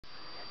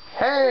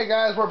Hey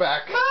guys, we're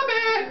back. My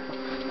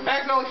bad.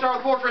 Accidentally started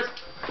the fortress.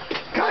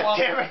 God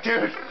damn it,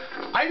 dude.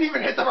 I didn't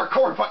even hit the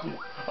record button.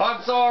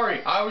 I'm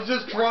sorry. I was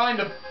just trying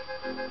to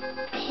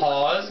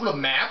pause the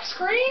map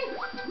screen.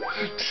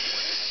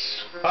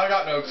 I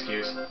got no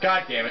excuse.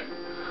 God damn it.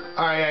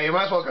 Alright, yeah, you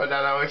might as well go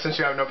down that way since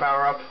you have no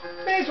power up.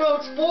 May as well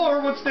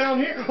explore what's down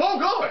here. Oh,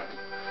 God.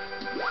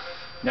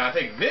 Now, I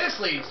think this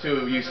leads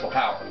to a useful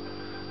power.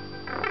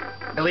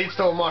 It leads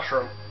to a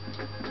mushroom.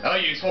 A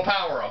useful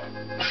power-up.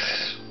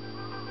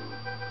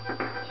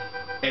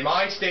 In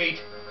my state,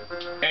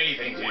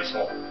 anything's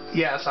useful.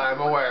 Yes, I'm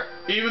aware.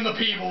 Even the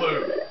pea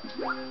balloon.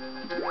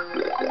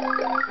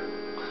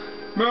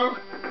 Move.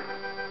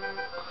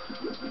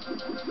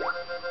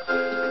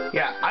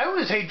 Yeah, I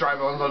always hate dry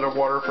bones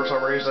underwater for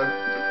some reason.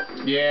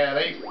 Yeah,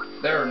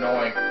 they're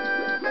annoying.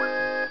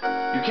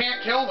 You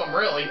can't kill them,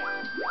 really.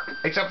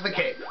 Except for the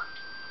cape.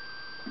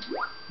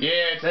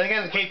 Yeah, Then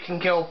again, the cape can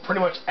kill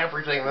pretty much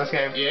everything in this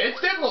game. yeah, it's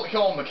difficult to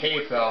kill them in the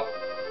cave, though.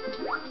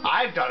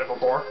 I've done it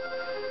before.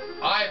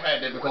 I've had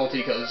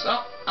difficulty because,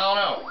 I don't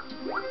know.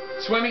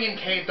 Swimming in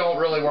cave don't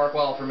really work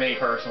well for me,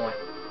 personally.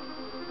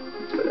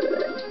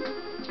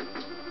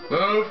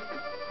 Move!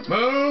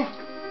 Move!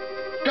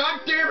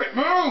 God damn it,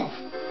 move!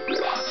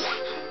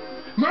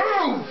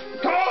 Move!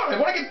 Come on, I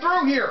want to get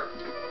through here!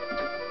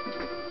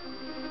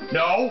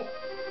 No!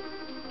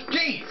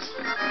 Jeez!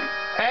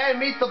 And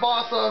meet the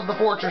boss of the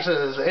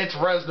fortresses. It's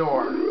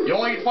Reznor. You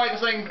only get to fight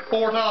this thing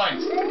 4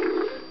 times.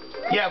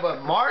 Yeah,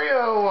 but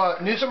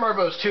New Super Mario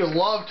Bros. 2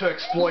 loved to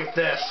exploit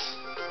this.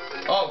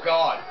 Oh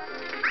god.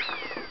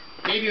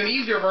 Gave you an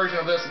easier version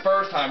of this the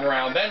first time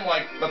around, then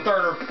like the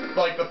third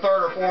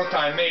or fourth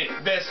time made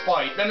this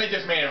fight, then they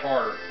just made it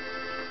harder.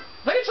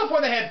 I think at some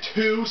point they had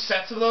 2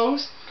 sets of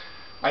those,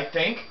 I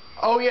think.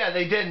 Oh yeah,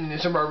 they did in New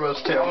Super Mario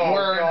Bros. 2, Oh,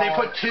 where God. they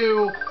put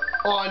 2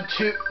 on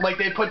 2, like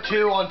they put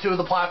 2 on 2 of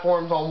the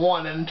platforms on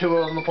one, and 2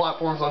 on the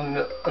platforms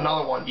on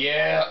another one.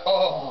 Yeah,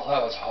 oh,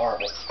 that was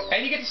horrible.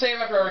 And you get to save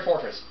after every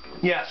fortress.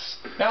 Yes.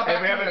 Now back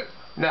If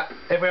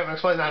we haven't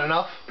explained that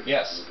enough.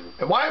 Yes.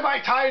 Why am I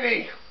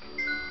tiny?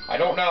 I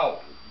don't know.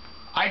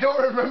 I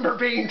don't remember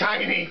being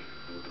tiny.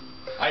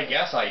 I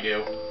guess I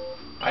do.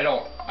 I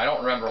don't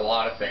remember a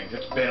lot of things.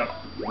 It's been a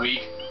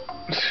week.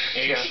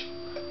 Ish.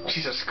 Yeah.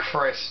 Jesus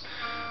Christ.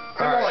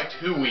 More Alright. like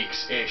 2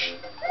 weeks-ish.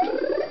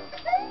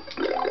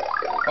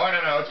 Oh,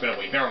 no, it's been a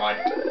week. Never mind.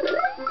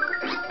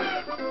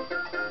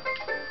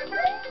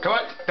 Come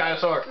on,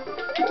 dinosaur.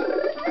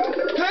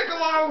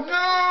 Piccolo,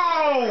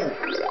 no!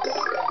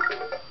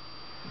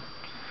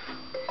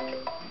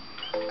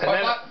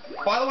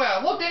 By the way,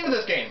 I looked into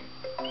this game.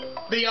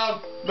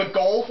 The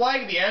goal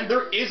flag at the end,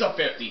 there is a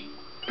 50.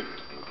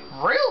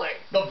 Really?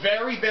 The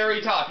very,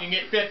 very top, you can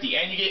get 50,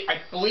 and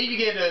I believe you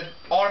get an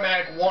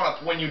automatic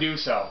 1-up when you do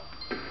so.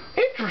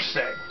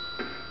 Interesting.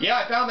 Yeah,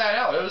 I found that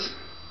out. It was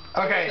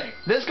Okay,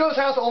 this ghost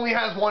house only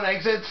has 1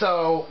 exit,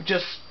 so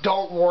just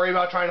don't worry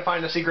about trying to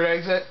find a secret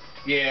exit.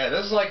 Yeah,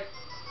 this is like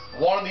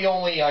one of the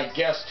only, I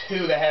guess,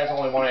 2 that has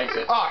only 1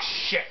 exit. Oh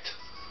shit.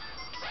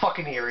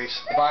 Fucking Eries.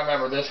 If I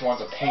remember, this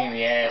one's a pain in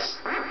the ass.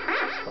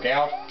 Look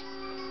out.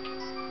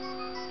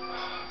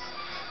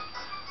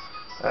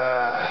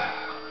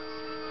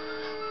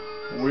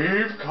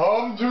 We've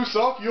come to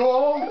suck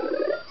your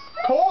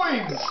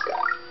coins.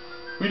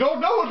 We don't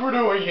know what we're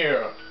doing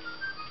here.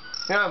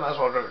 Yeah, I might as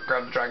well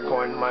grab the dragon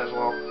coin, might as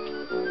well.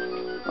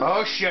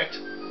 Oh shit.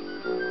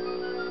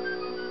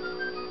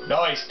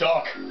 Nice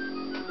duck.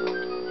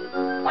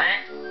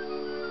 Quack.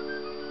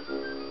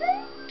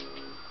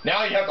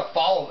 Now you have to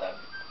follow them.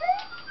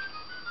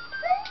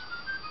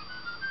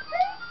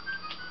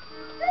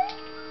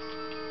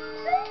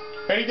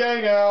 Any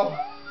day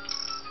now.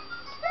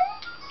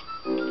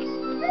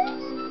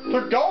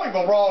 They're going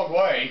the wrong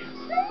way.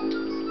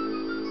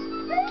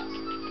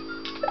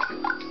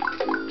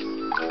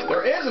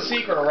 There is a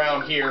secret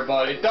around here,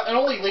 but it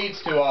only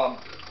leads to,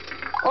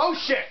 Oh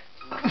shit!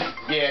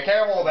 yeah,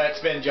 careful of that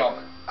spin jump.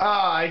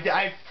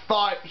 I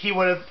thought he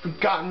would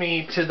have gotten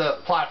me to the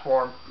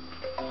platform.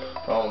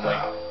 Only.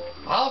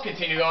 I'll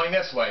continue going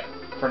this way,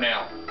 for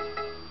now.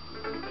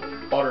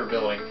 Butter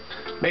building.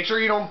 Make sure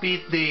you don't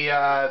beat the,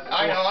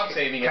 I know, I'm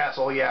saving it.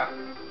 castle, yeah.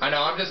 I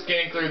know, I'm just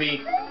getting through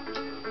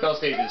those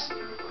stages.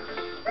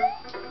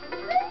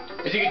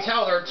 As you can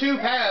tell, there are 2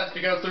 paths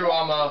to go through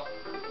on,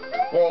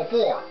 World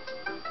 4.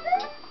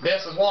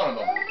 This is one of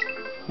them.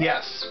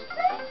 Yes.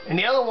 And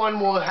the other one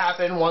will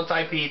happen once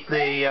I beat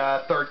the,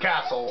 3rd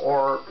castle,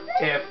 or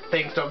if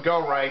things don't go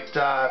right,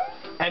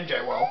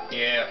 MJ will.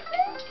 Yeah.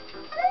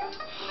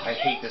 I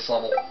hate this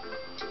level.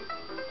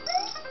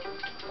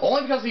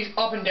 Only because of these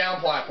up and down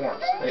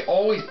platforms. They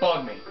always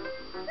bug me.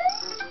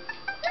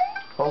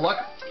 Well, look,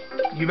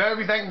 you better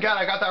be thanking God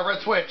I got that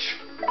red switch.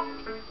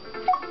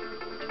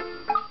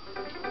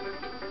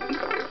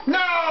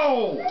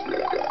 No!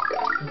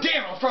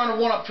 Damn, I was trying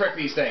to 1-up trick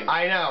these things.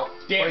 I know.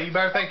 Damn. Well, you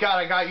better thank God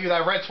I got you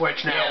that red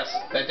switch now. Yes,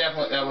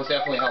 that was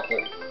definitely helpful.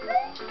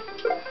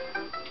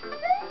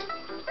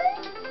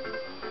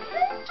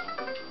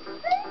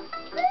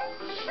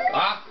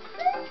 Ah!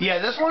 Yeah,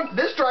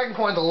 this Dragon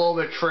Coin's a little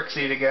bit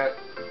tricksy to get.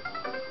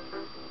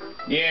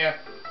 Yeah.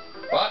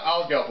 But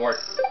I'll go for it.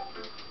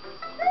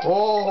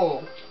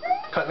 Oh,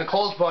 cutting the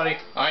clothes, buddy.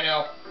 I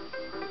know.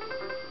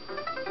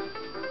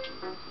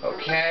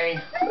 Okay.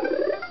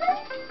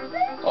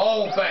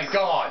 Oh, thank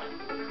God.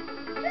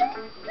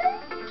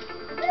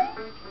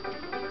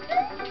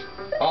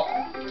 Oh.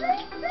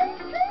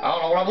 I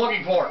don't know what I'm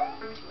looking for.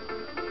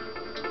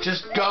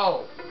 Just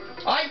go.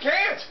 I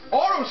can't!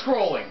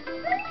 Auto-scrolling!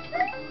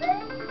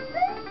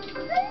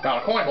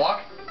 Found a coin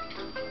block.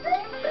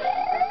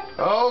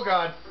 Oh,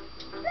 God.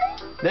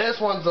 This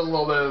one's a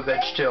little bit of a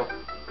bitch, too.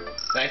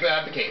 Thankfully I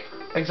have the cape.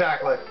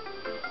 Exactly.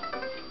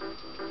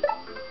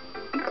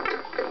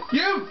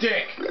 You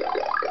dick!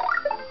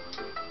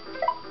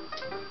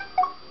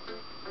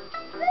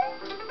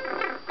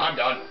 I'm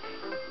done.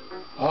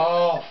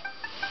 Oh,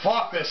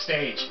 fuck this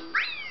stage.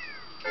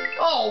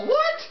 Oh,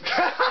 what?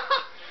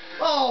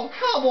 Oh,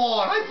 come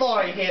on. I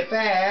thought I hit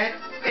that.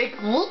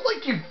 It looked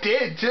like you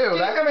did, too.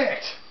 Damn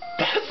it.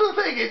 That's the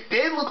thing. It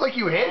did look like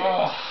you hit it.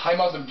 Oh, I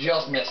must have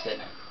just missed it.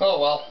 Oh,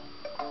 well.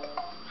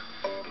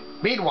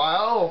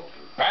 Meanwhile...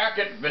 Back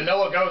at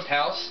Vanilla Ghost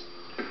House.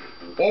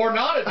 Or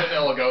not at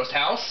Vanilla Ghost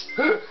House.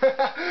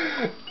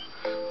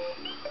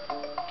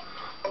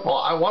 Well,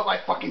 I want my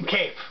fucking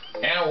cape.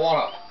 And a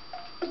one-up.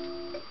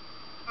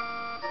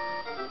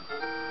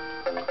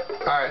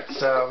 Alright,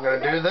 so I'm gonna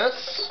do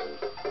this.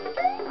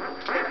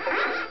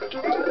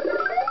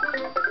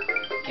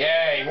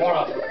 Yay,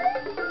 one-up.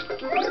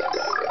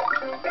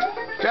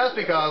 Just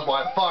because,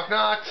 why the fuck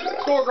not?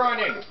 Score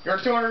grinding. You're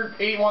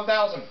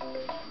 281,000.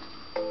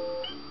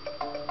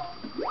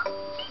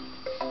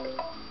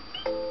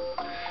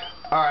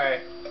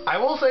 Alright, I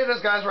will say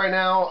this, guys, right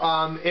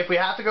now, if we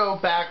have to go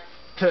back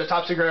to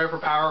Top Secret Area for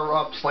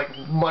power-ups, like,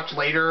 much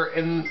later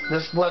in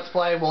this Let's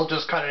Play, we'll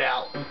just cut it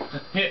out.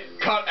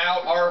 Cut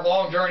out our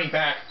long journey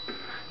back.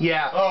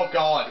 Yeah. Oh,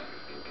 God.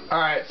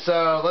 Alright,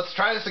 so let's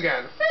try this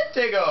again.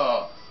 Take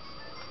a...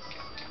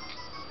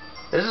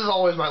 This is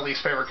always my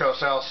least favorite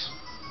Ghost House.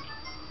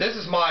 This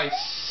is my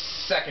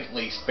second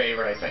least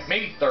favorite, I think.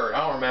 Maybe third,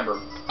 I don't remember.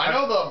 I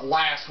know the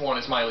last one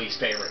is my least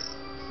favorite.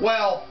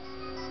 Well,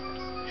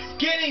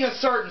 getting a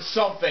certain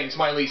something's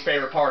my least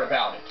favorite part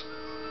about it.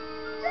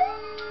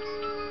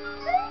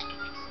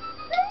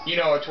 You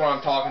know which one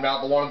I'm talking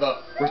about, the one with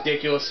the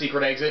ridiculous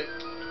secret exit.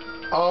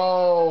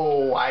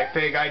 Oh, I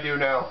think I do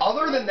know.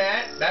 Other than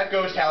that, that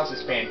ghost house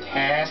is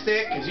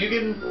fantastic, because you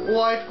can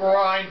life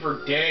grind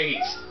for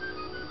days.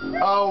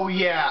 Oh,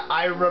 yeah,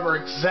 I remember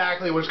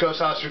exactly which Ghost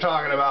House you're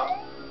talking about.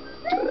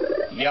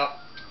 Yep.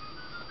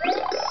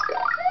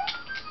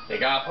 They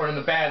got put in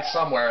the bed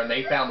somewhere, and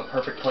they found the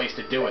perfect place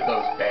to do it,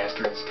 those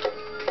bastards.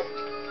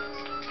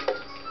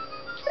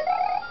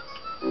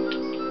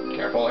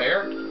 Careful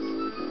here.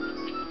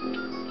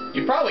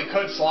 You probably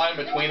could slide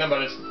in between them,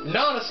 but it's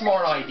not a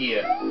smart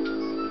idea.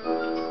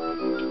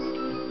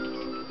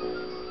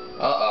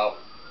 Uh-oh.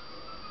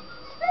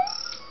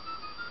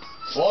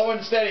 Slow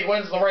and steady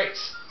wins the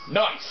race.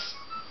 Nice.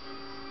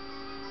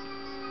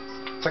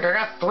 It's like I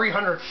got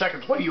 300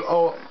 seconds. What are you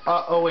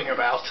owing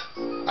about?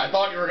 I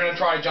thought you were going to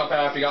try to jump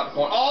out after you got the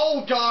coin.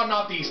 Oh, God,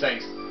 not these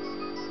things.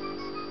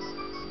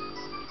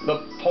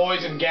 The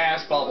poison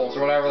gas bubbles,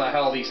 or whatever the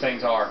hell these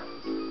things are.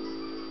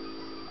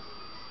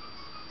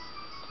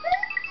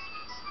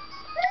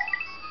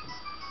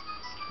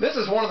 This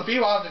is one of the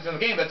few objects in the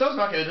game that does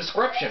not get a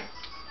description.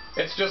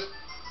 It's just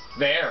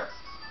there.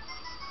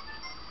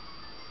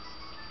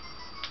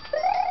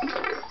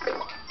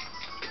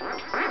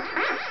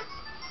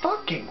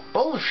 Fucking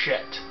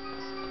bullshit.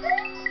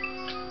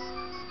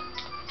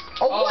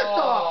 Oh, what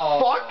the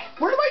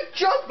fuck? Where did my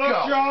jump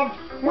go? Jump.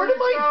 Where did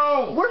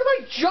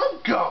my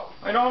jump go?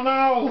 I don't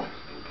know.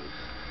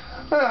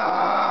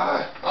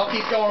 I'll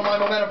keep going on my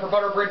momentum for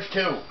Butter Bridge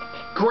 2.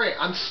 Great,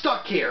 I'm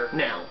stuck here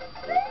now.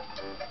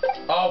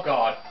 Oh,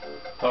 God.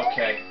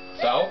 Okay,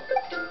 so,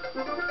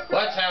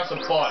 let's have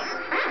some fun.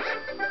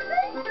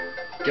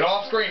 Get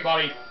off screen,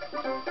 buddy.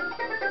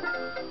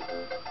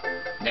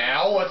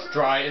 Now, let's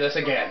try this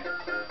again.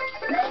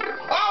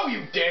 Oh,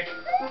 you dick!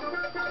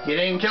 You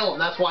didn't kill him,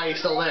 that's why he's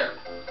still there.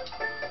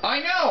 I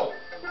know!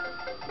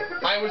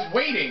 I was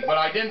waiting, but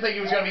I didn't think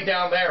he was going to be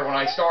down there when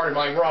I started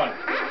my run.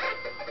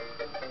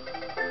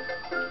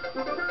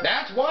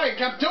 That's why I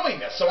kept doing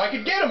this, so I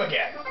could get him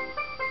again.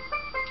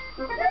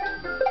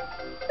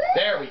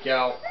 There we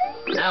go.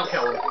 Now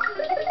kill him.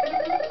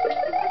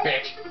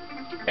 Bitch.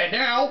 And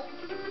now,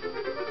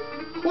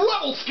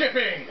 level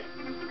skipping!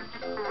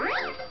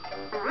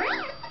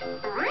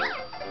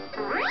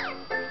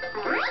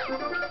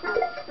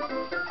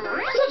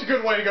 Such a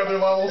good way to go through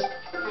levels.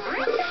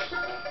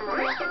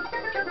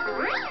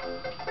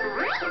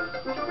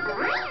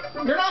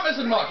 You're not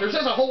missing much. There's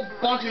just a whole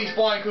bunch of these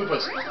flying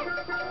Koopas.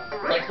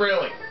 Like,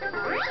 really.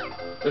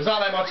 There's not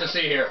that much to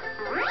see here.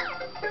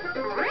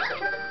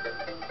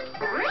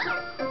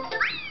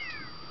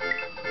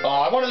 Oh,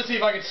 I wanted to see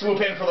if I could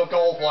swoop in for the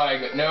gold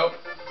flag, but nope.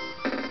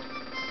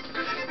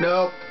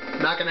 Nope,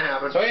 not gonna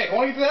happen. So yeah, if you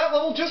want to get to that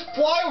level, just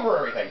fly over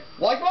everything.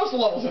 Like most of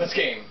the levels in this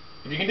game,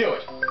 if you can do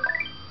it.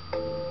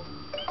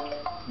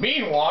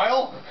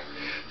 Meanwhile...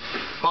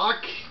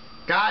 Fuck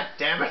God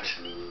damn it.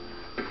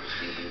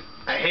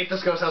 I hate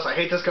this ghost house, I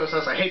hate this ghost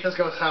house, I hate this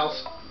ghost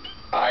house.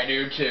 I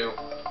do too.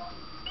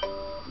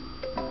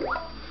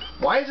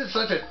 Why is it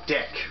such a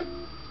dick?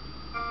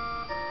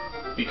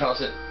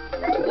 Because it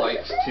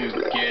likes to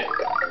get...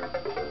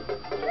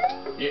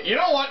 You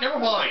know what? Never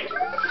mind.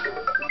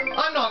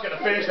 I'm not going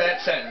to finish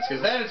that sentence,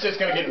 because then it's just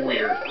going to get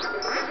weird.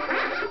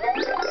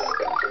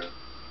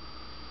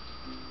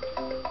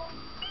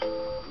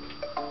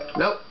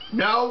 Nope.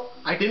 No,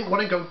 I didn't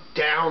want to go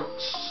down.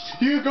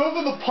 You go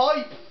through the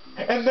pipe,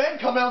 and then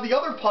come out the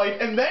other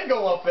pipe, and then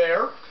go up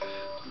there.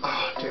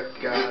 Oh, dear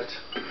God.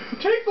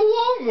 Take the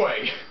long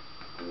way.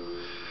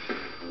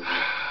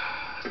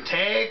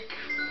 Take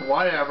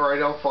whatever, I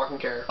don't fucking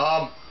care.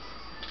 I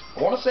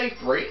want to say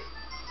 3.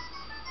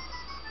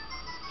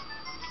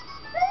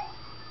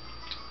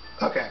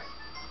 Okay.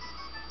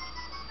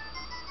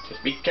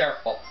 Just be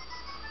careful.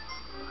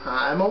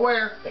 I'm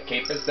aware. The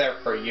cape is there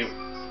for you.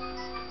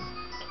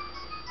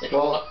 If you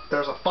Well, want...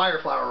 there's a fire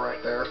flower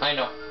right there. I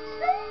know.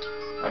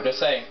 I'm just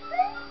saying.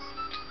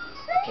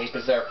 The cape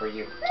is there for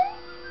you.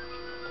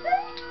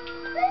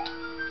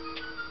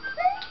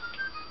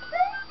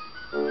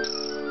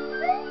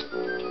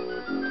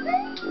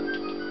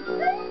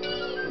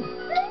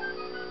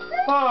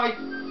 Bye.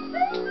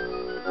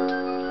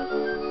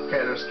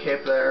 Okay, there's a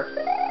cape there.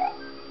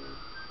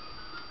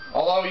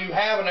 Although you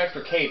have an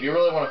extra cape, you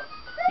really want to...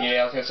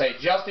 Yeah, I was going to say,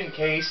 just in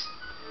case...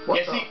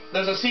 What See,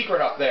 there's a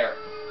secret up there.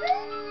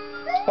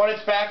 But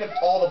it's back at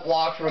all the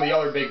blocks where the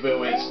other Big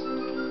Boo is.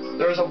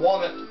 There's a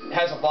one that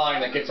has a vine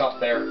that gets up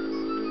there.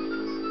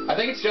 I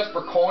think it's just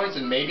for coins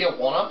and maybe a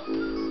 1-up.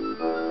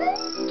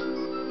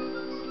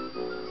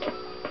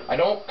 I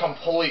don't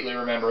completely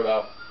remember,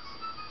 though.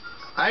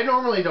 I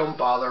normally don't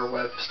bother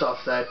with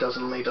stuff that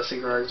doesn't lead to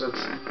secret exits.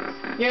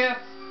 Yeah,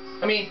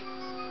 I mean,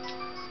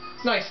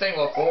 nice thing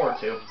to look forward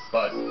to,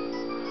 but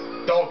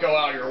don't go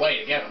out of your way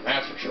to get them,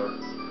 that's for sure.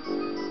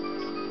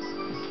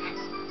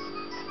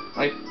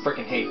 I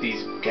freaking hate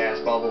these gas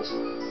bubbles.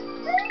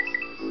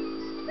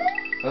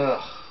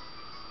 Ugh.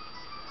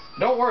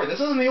 Don't worry,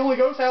 this isn't the only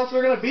ghost house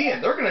they're going to be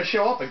in. They're going to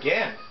show up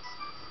again.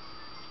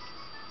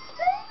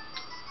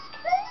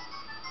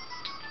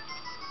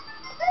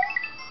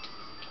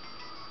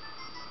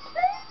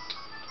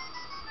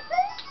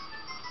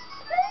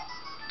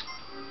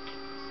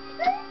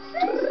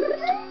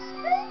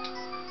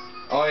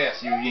 Oh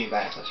yes, you need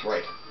that, that's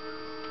right.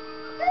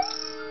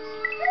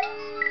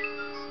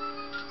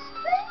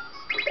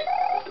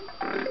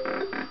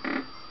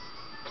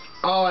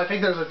 Oh, I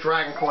think there's a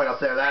dragon coin up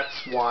there,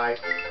 that's why.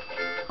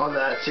 On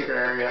that secret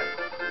area.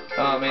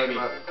 Maybe.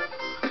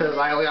 Because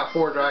I only got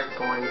 4 dragon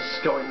coins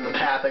going the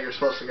path that you're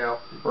supposed to go.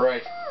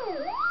 Right.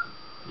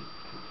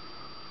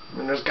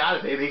 And there's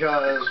gotta be,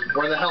 because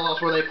where the hell else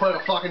would they put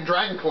a fucking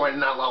dragon coin in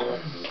that level?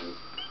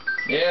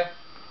 Yeah.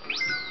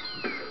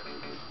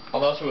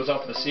 Unless it was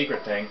up the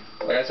secret thing.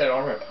 Like I said, I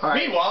don't remember.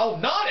 Right. Meanwhile,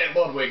 not at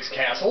Ludwig's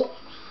castle.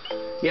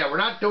 Yeah, we're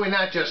not doing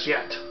that just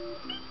yet.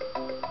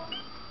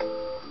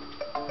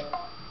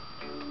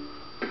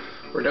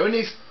 We're doing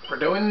these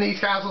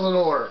castles in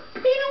order.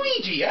 Hey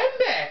Luigi, I'm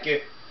back.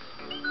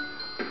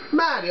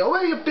 Mario,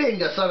 where you been,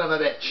 you son of a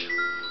bitch?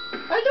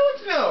 I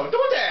don't know.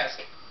 Don't ask.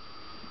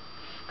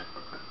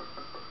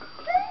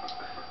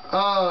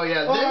 Oh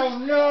yeah,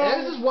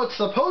 this is what's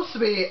supposed to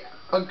be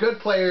a good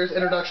player's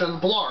introduction to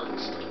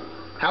Blargs.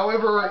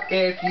 However,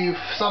 if you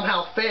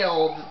somehow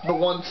failed the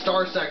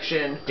 1-star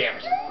section Damn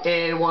it.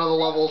 in one of the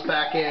levels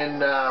back in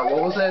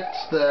what was it?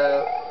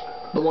 The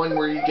one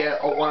where you get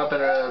a 1-up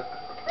and a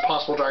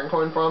possible dragon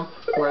coin from,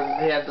 where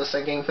they had the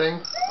sinking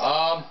thing.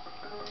 I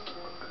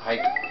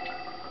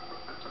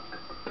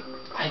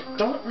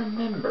don't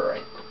remember.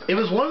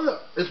 It's one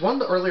of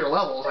the earlier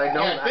levels. I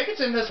know that. I think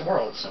it's in this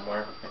world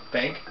somewhere. I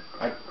think.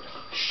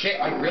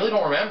 Shit, I really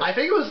don't remember. I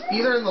think it was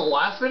either in the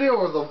last video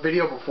or the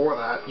video before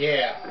that.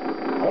 Yeah.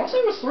 I want to say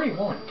it was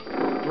 3-1.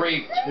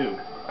 3-2.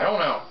 I don't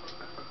know.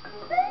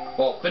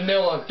 Well,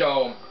 Vanilla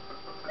Dome.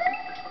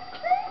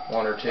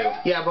 1 or 2.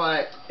 Yeah,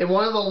 but in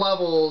one of the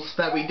levels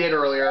that we did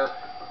earlier,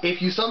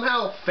 if you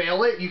somehow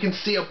fail it, you can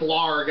see a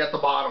blarg at the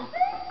bottom.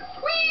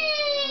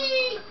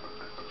 Whee!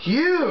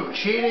 You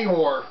cheating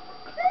whore.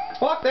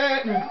 Fuck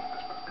that. Get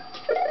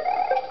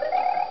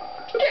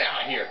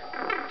out of here.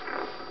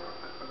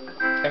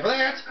 And for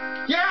that,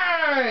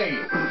 yay!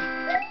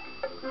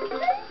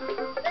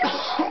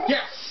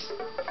 Yes!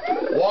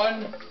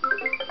 1.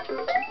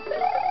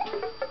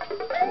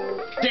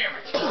 Damn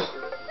it!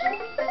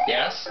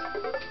 Yes?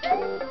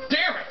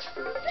 Damn it!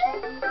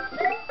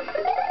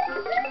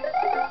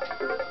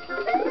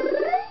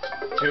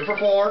 2 for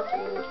 4.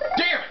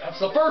 Damn it! That's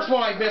the first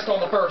one I missed on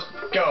the first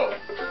go.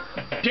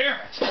 Damn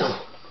it!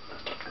 I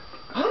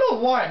don't know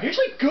why. I'm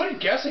usually good at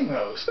guessing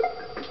those.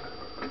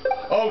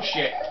 Oh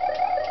shit.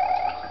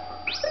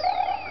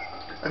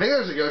 I think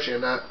there's a Yoshi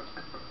in that.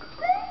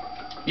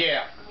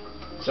 Yeah.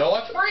 So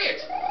let's free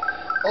it.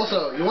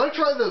 Also, you want to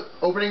try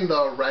opening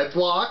the red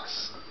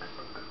blocks?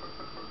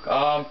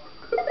 I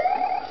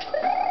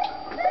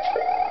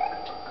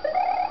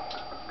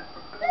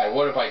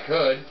would if I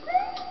could.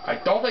 I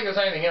don't think there's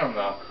anything in them,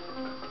 though.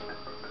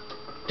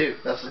 Dude,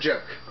 that's a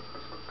joke.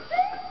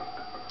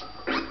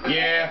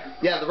 Yeah.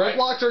 Yeah, the red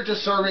blocks are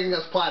just serving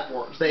as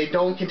platforms. They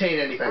don't contain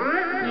anything.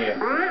 Yeah.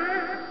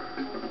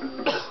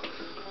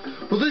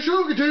 But they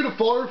should contain a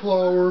fire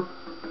flower.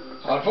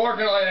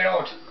 Unfortunately, they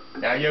don't.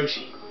 Now,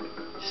 Yoshi,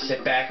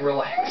 sit back and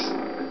relax.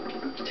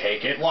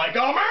 Take it like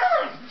a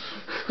man!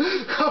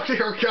 Oh,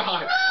 dear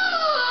God.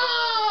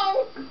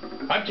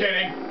 I'm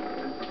kidding.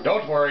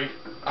 Don't worry.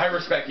 I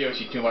respect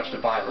Yoshi too much to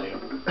violate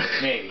him.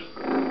 Maybe.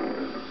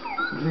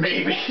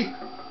 Maybe.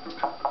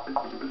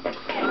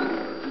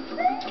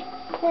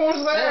 What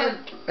was that?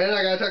 And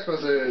I got a text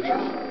message.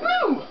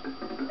 Woo!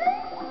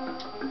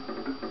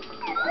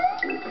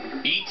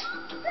 Eat.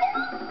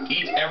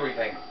 Eat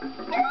everything.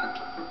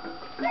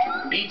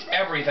 Eat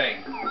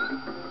everything.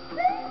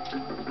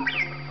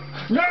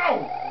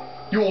 No!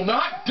 You will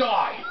not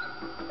die!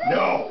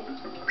 No!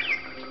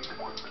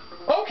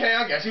 Okay,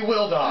 I guess you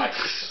will die.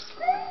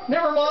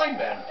 Never mind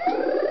then.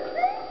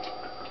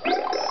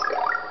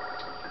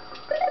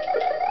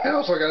 And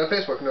also I got a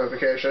Facebook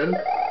notification.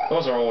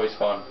 Those are always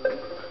fun.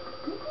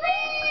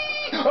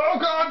 Oh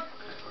God!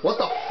 What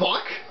the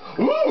fuck?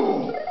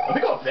 Ooh! Let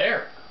me go up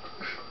there.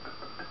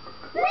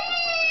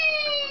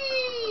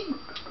 Whee!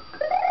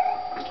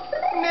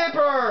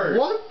 Nipper!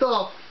 What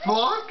the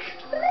fuck?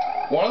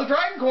 One of the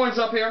dragon coins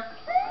up here.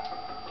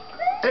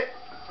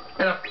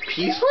 And a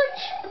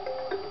P-switch?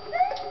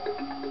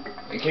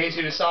 In case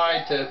you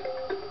decide to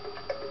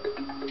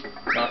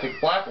not take the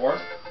platform.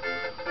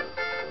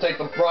 Take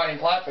the riding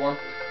platform.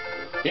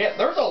 Yeah,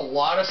 there's a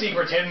lot of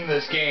secrets hidden in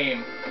this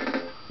game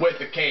with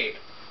the cape.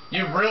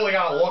 You really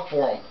gotta look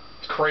for them.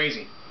 It's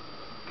crazy.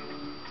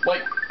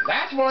 Like,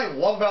 that's what I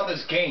love about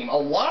this game. A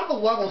lot of the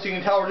levels, you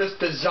can tell, are just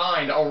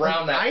designed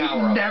around that power-up.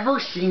 I've never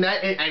seen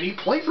that in any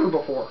playthrough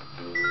before.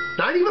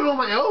 Not even on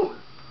my own.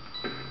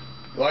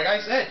 Like I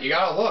said, you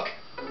gotta look.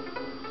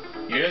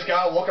 You just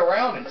gotta look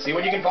around and see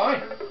what you can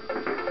find.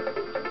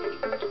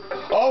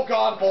 Oh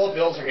God, bullet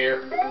bills are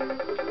here.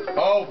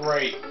 Oh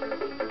great.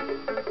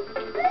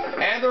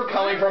 And they're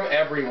coming from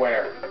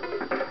everywhere.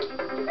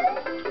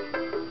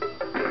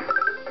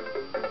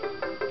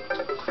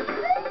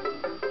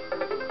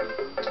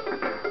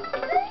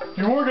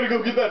 You weren't gonna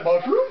go get that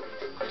mushroom?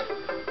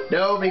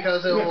 No,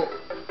 because it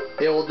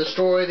will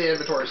destroy the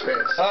inventory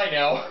space. I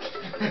know.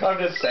 I'm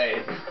just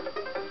saying.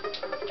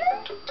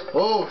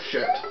 Oh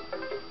shit.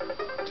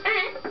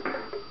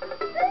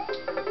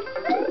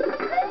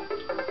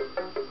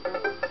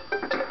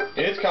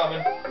 It's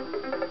coming.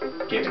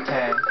 Give it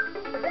time.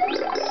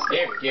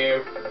 There we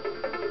go.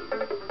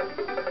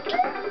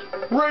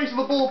 Raise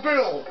the bullet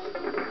bill!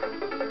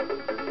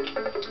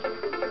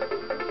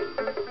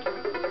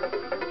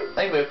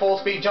 Thankfully, a full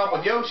speed jump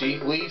with Yoshi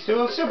leads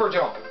to a super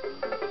jump.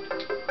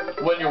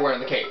 When you're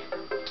wearing the cape.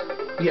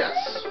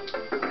 Yes.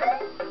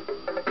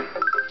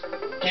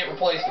 Can't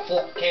replace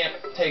the can't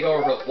take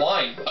over for the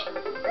flying, but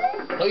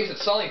at least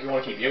it's something if you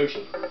want to keep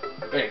Yoshi.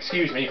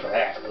 Excuse me for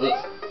that.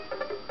 Ugh.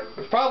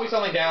 There's probably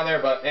something down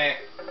there, but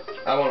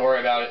I won't worry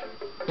about it.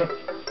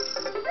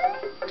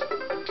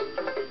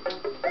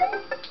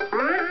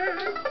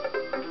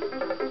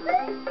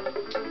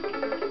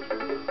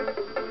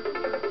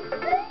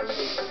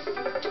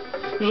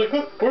 He's like,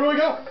 huh, where do I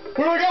go?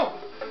 Where do I go?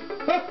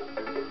 Huh?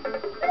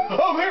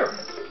 Oh, here!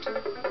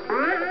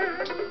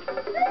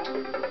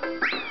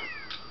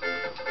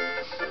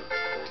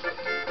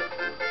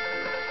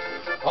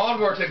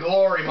 Onward to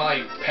glory,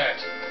 my pet.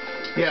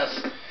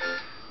 Yes.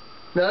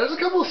 Now, there's a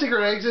couple of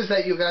secret exits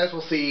that you guys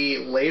will see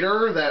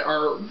later that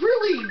are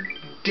really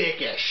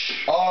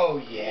dickish.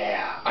 Oh,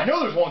 yeah. I know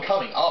there's one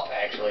coming up,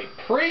 actually,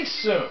 pretty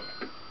soon.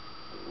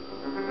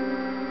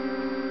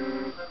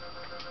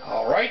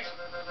 Alright.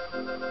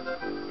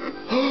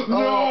 No!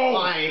 Oh,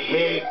 I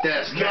hate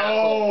this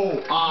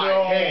castle. No!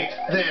 I hate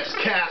this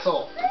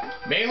castle.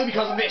 Mainly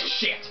because of this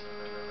shit.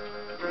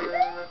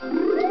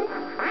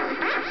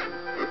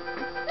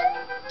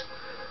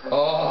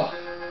 Oh.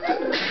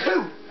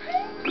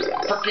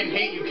 Frickin'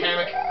 hate you,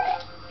 Kamek.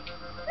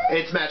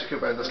 It's Magic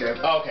Koopa in this game.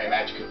 Okay,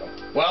 Magic Koopa.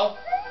 Well,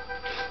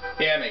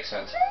 yeah, it makes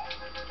sense.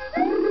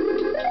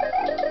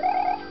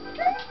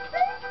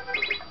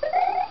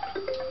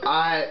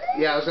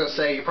 Yeah, I was gonna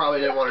say you probably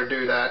didn't want to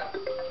do that.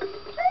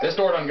 This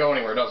door doesn't go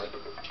anywhere, does it?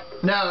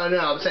 No,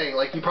 I'm saying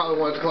like you probably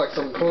wanted to collect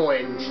some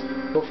coins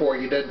before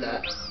you did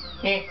that.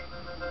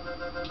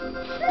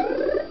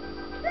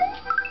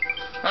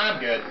 I'm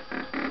good.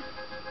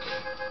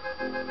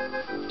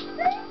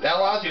 That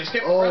allows you to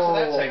skip the rest of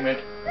that segment.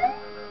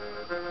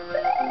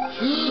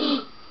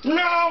 No,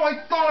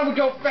 I thought I would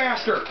go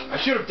faster. I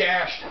should have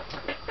dashed.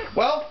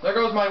 Well, there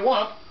goes my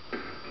one-up.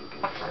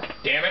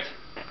 Damn it.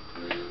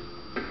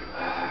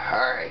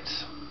 Alright.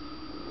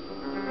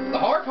 The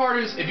hard part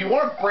is if you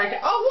want to break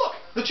it. Oh, look!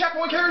 The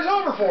checkpoint carries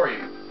over for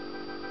you.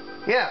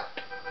 Yeah.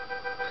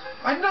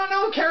 I did not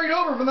know it carried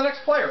over from the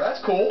next player. That's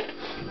cool.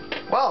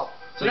 Well.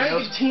 So now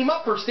you can team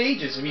up for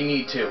stages if you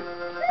need to.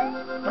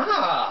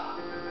 Ah.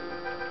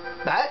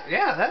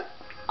 That,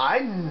 I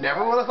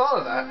never would have thought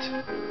of that.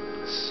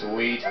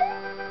 Sweet.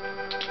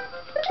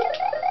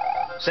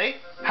 See?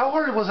 How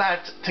hard was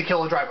that to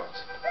kill the dry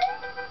bones?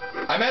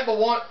 I meant the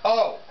one...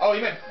 Oh,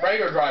 you meant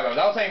regular dry bones.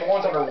 I was saying the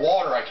ones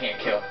underwater I can't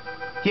kill.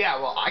 Yeah,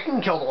 well, I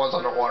can kill the ones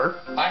underwater.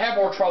 I have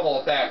more trouble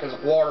with that because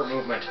of water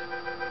movement.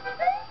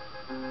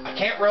 I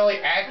can't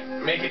really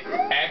make it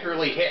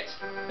accurately hit.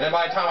 And then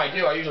by the time I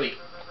do, I usually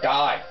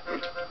die.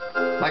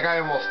 Like I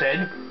almost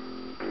did.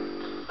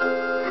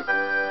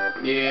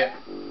 Yeah.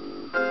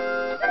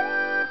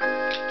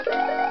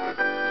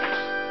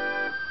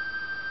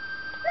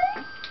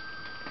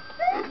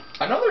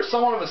 I know there's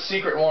somewhat of a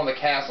secret in one of the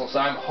castles that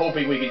I'm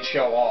hoping we can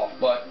show off,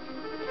 but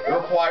it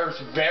requires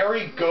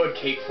very good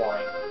cape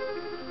flying.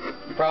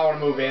 You probably want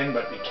to move in,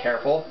 but be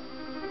careful.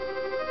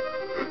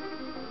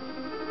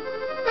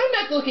 I'm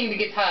not looking to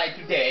get tied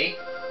today.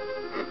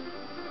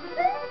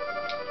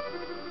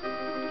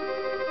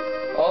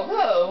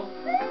 Although...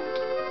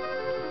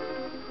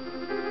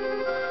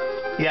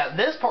 Yeah,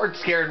 this part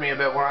scared me a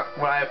bit when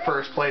I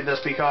first played this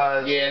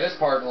because... Yeah, this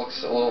part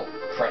looks a little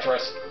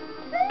treacherous.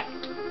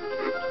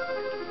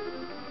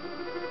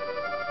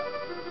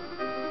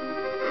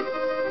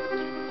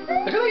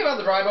 The good thing about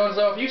the dry bones,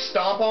 though, if you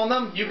stomp on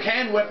them, you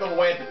can whip them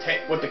away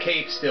with the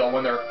cape still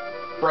when they're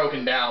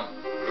broken down.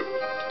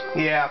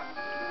 Yeah.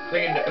 So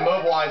you can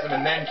immobilize them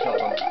and then kill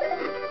them.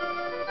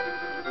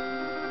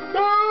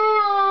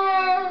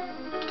 Ah!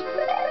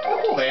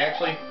 Oh, cool, they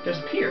actually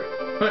disappear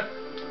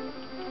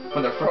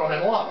when they're thrown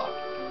in lava.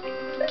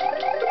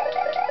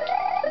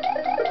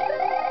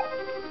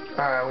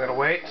 Alright, I'm gonna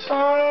wait.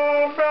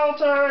 Oh,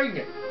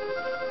 melting!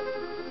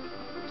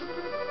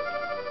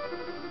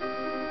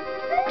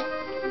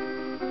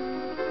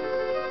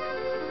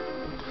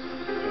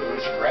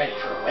 Ready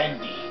for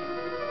Wendy.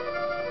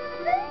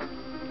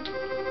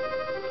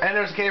 And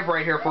there's a cave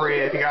right here for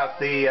you if you got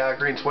the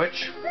green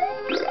switch.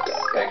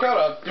 Hey,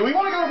 Coda, do we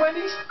want to go to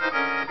Wendy's?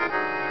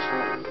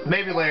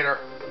 Maybe later.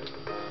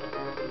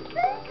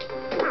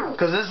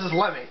 Because this is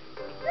Lemmy.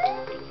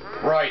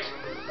 Right.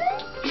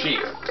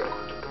 Sheep.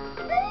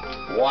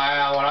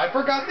 Wow, and I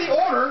forgot the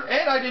order,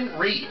 and I didn't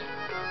read.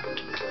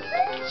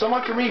 So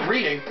much for me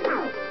reading.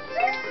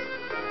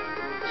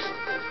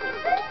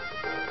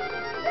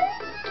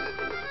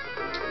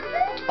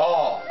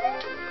 Oh.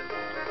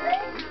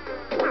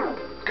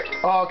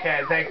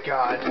 Okay, thank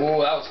God.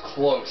 Ooh, that was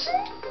close.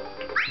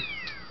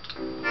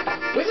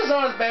 At least it's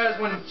not as bad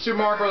as when Super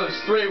Mario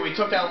Bros. 3 we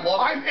took down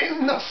Love. I'm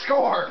in the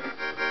score!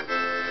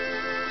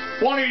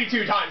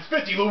 182 times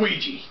 50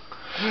 Luigi.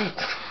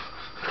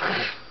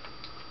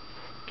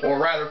 Or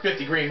rather,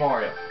 50 Green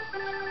Mario.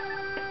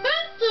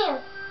 Thank you.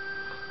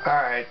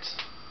 Alright.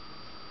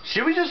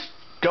 Should we just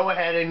go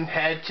ahead and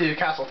head to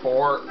Castle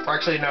 4?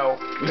 Actually, no.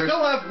 We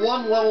still have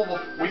one level.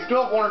 We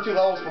still have 1 or 2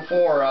 levels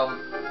before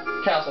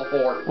Castle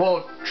 4.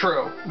 Well,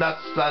 true.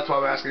 That's why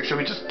I'm asking. Should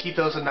we just keep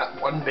those in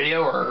that one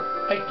video, or?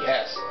 I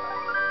guess.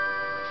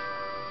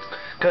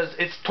 Because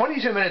it's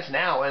 22 minutes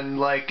now, and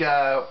like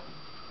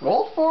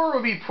World 4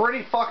 would be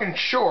pretty fucking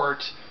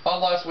short.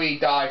 Unless we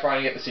die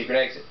trying to get the secret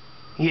exit.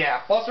 Yeah.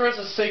 Plus, there is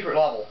a secret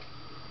level.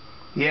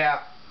 Yeah.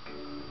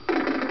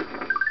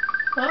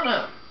 I don't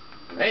know.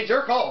 Hey, it's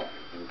your call.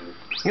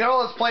 You know,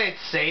 let's play it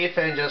safe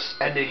and just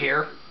end it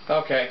here.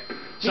 Okay.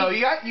 So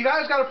you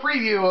guys got a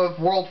preview of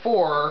World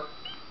 4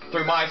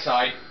 through my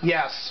side.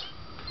 Yes.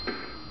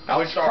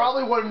 Which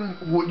probably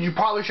wouldn't. You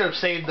probably should have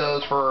saved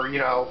those for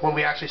when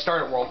we actually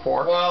started World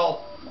 4.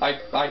 Well,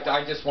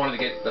 I just wanted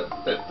to get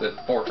the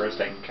fortress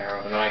taken care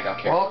of, and I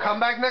got carried. Well, come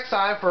back next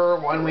time for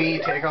when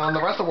we take on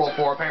the rest of World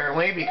 4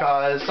 apparently,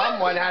 because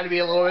someone had to be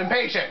a little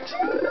impatient.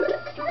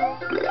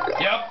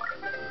 Yep.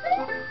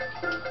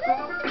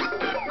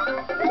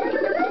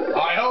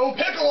 Hi-ho,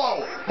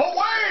 Piccolo!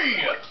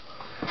 Away!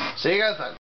 See you guys then.